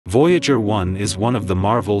Voyager 1 is one of the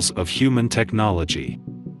marvels of human technology.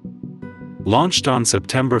 Launched on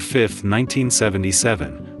September 5,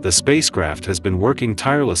 1977, the spacecraft has been working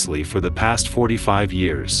tirelessly for the past 45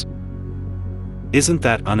 years. Isn't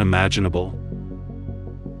that unimaginable?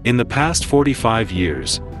 In the past 45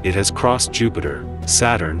 years, it has crossed Jupiter,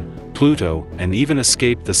 Saturn, Pluto, and even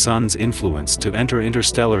escaped the Sun's influence to enter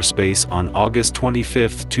interstellar space on August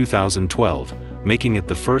 25, 2012, making it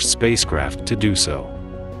the first spacecraft to do so.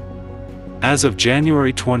 As of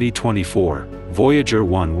January 2024, Voyager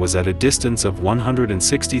 1 was at a distance of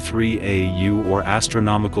 163 AU or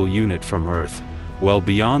astronomical unit from Earth, well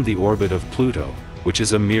beyond the orbit of Pluto, which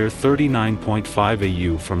is a mere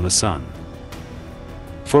 39.5 AU from the Sun.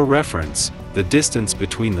 For reference, the distance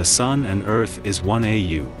between the Sun and Earth is 1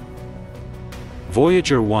 AU.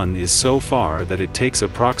 Voyager 1 is so far that it takes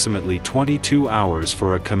approximately 22 hours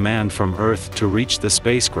for a command from Earth to reach the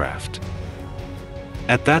spacecraft.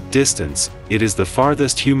 At that distance, it is the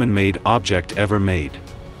farthest human-made object ever made.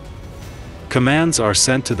 Commands are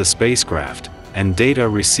sent to the spacecraft, and data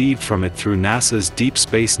received from it through NASA's Deep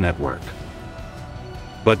Space Network.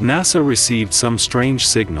 But NASA received some strange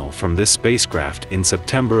signal from this spacecraft in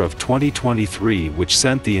September of 2023 which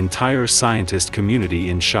sent the entire scientist community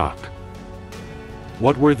in shock.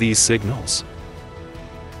 What were these signals?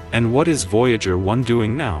 And what is Voyager 1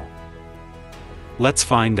 doing now? Let's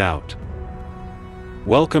find out.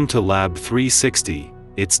 Welcome to Lab 360,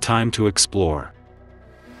 it's time to explore.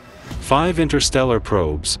 5 interstellar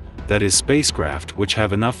probes, that is spacecraft which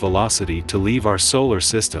have enough velocity to leave our solar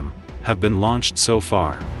system, have been launched so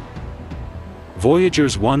far.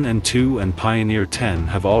 Voyagers 1 and 2 and Pioneer 10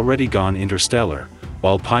 have already gone interstellar,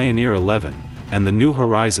 while Pioneer 11, and the New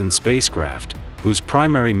Horizons spacecraft, whose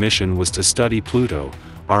primary mission was to study Pluto,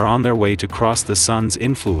 are on their way to cross the Sun's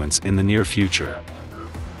influence in the near future.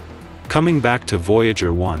 Coming back to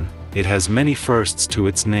Voyager 1, it has many firsts to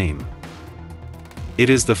its name. It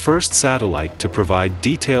is the first satellite to provide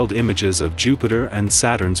detailed images of Jupiter and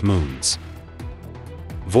Saturn's moons.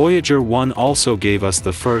 Voyager 1 also gave us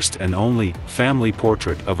the first and only family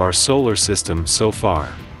portrait of our solar system so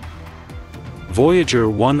far. Voyager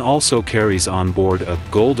 1 also carries on board a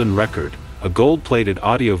golden record, a gold-plated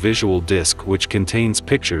audiovisual disc which contains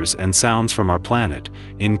pictures and sounds from our planet,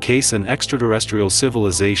 in case an extraterrestrial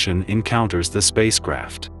civilization encounters the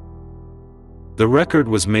spacecraft. The record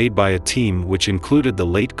was made by a team which included the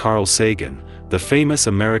late Carl Sagan, the famous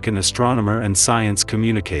American astronomer and science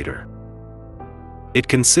communicator. It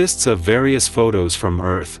consists of various photos from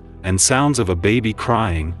Earth, and sounds of a baby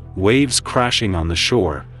crying, waves crashing on the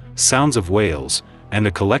shore, sounds of whales, and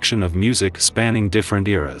a collection of music spanning different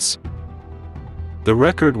eras. The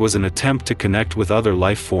record was an attempt to connect with other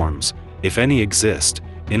life forms, if any exist,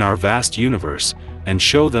 in our vast universe, and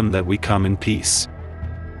show them that we come in peace.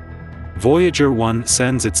 Voyager 1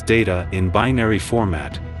 sends its data in binary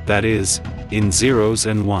format, that is, in zeros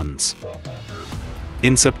and ones.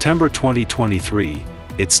 In September 2023,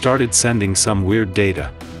 it started sending some weird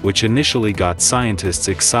data, which initially got scientists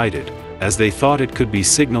excited, as they thought it could be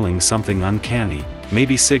signaling something uncanny,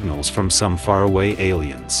 maybe signals from some faraway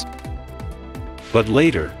aliens. But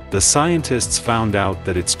later, the scientists found out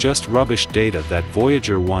that it's just rubbish data that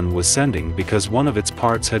Voyager 1 was sending because one of its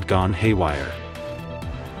parts had gone haywire.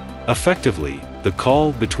 Effectively, the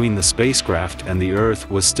call between the spacecraft and the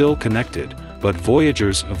Earth was still connected, but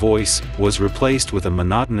Voyager's voice was replaced with a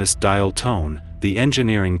monotonous dial tone, the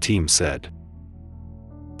engineering team said.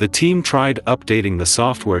 The team tried updating the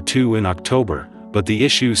software too in October, but the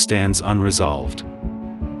issue stands unresolved.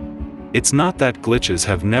 It's not that glitches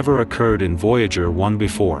have never occurred in Voyager 1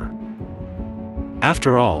 before.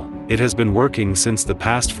 After all, it has been working since the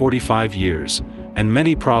past 45 years, and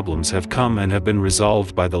many problems have come and have been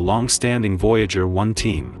resolved by the long-standing Voyager 1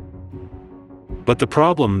 team. But the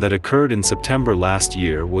problem that occurred in September last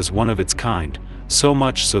year was one of its kind, so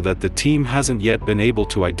much so that the team hasn't yet been able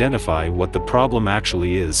to identify what the problem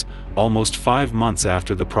actually is, almost 5 months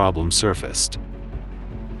after the problem surfaced.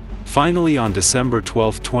 Finally, on December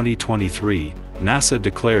 12, 2023, NASA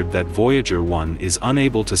declared that Voyager 1 is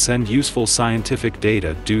unable to send useful scientific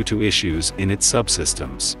data due to issues in its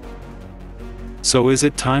subsystems. So is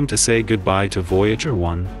it time to say goodbye to Voyager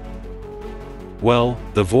 1? Well,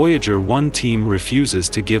 the Voyager 1 team refuses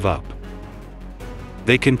to give up.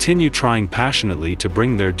 They continue trying passionately to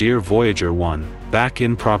bring their dear Voyager 1 back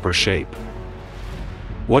in proper shape.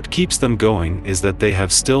 What keeps them going is that they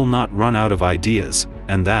have still not run out of ideas,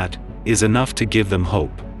 and that is enough to give them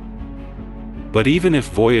hope. But even if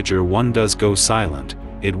Voyager 1 does go silent,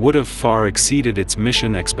 it would have far exceeded its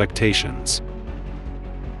mission expectations.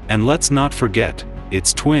 And let's not forget,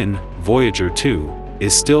 its twin, Voyager 2,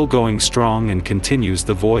 is still going strong and continues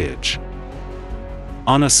the voyage.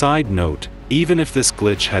 On a side note, even if this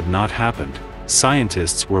glitch had not happened,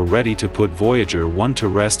 scientists were ready to put Voyager 1 to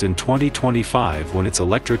rest in 2025 when its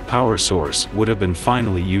electric power source would have been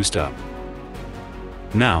finally used up.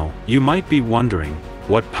 Now, you might be wondering,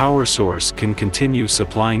 what power source can continue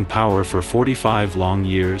supplying power for 45 long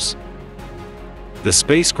years? The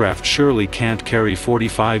spacecraft surely can't carry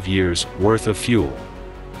 45 years worth of fuel.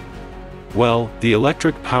 Well, the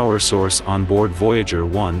electric power source on board Voyager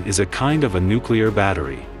 1 is a kind of a nuclear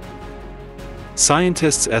battery.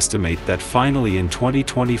 Scientists estimate that finally in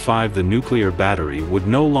 2025 the nuclear battery would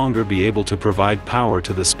no longer be able to provide power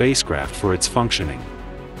to the spacecraft for its functioning.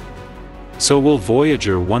 So will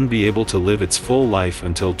Voyager 1 be able to live its full life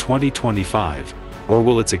until 2025, or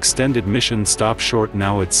will its extended mission stop short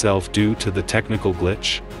now itself due to the technical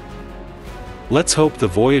glitch? Let's hope the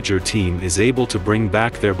Voyager team is able to bring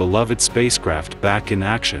back their beloved spacecraft back in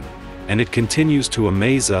action, and it continues to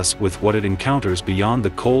amaze us with what it encounters beyond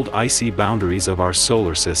the cold icy boundaries of our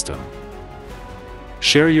solar system.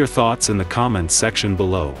 Share your thoughts in the comments section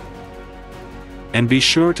below. And be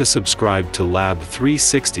sure to subscribe to Lab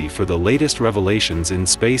 360 for the latest revelations in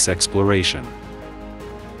space exploration.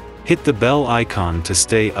 Hit the bell icon to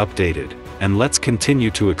stay updated, and let's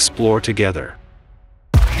continue to explore together.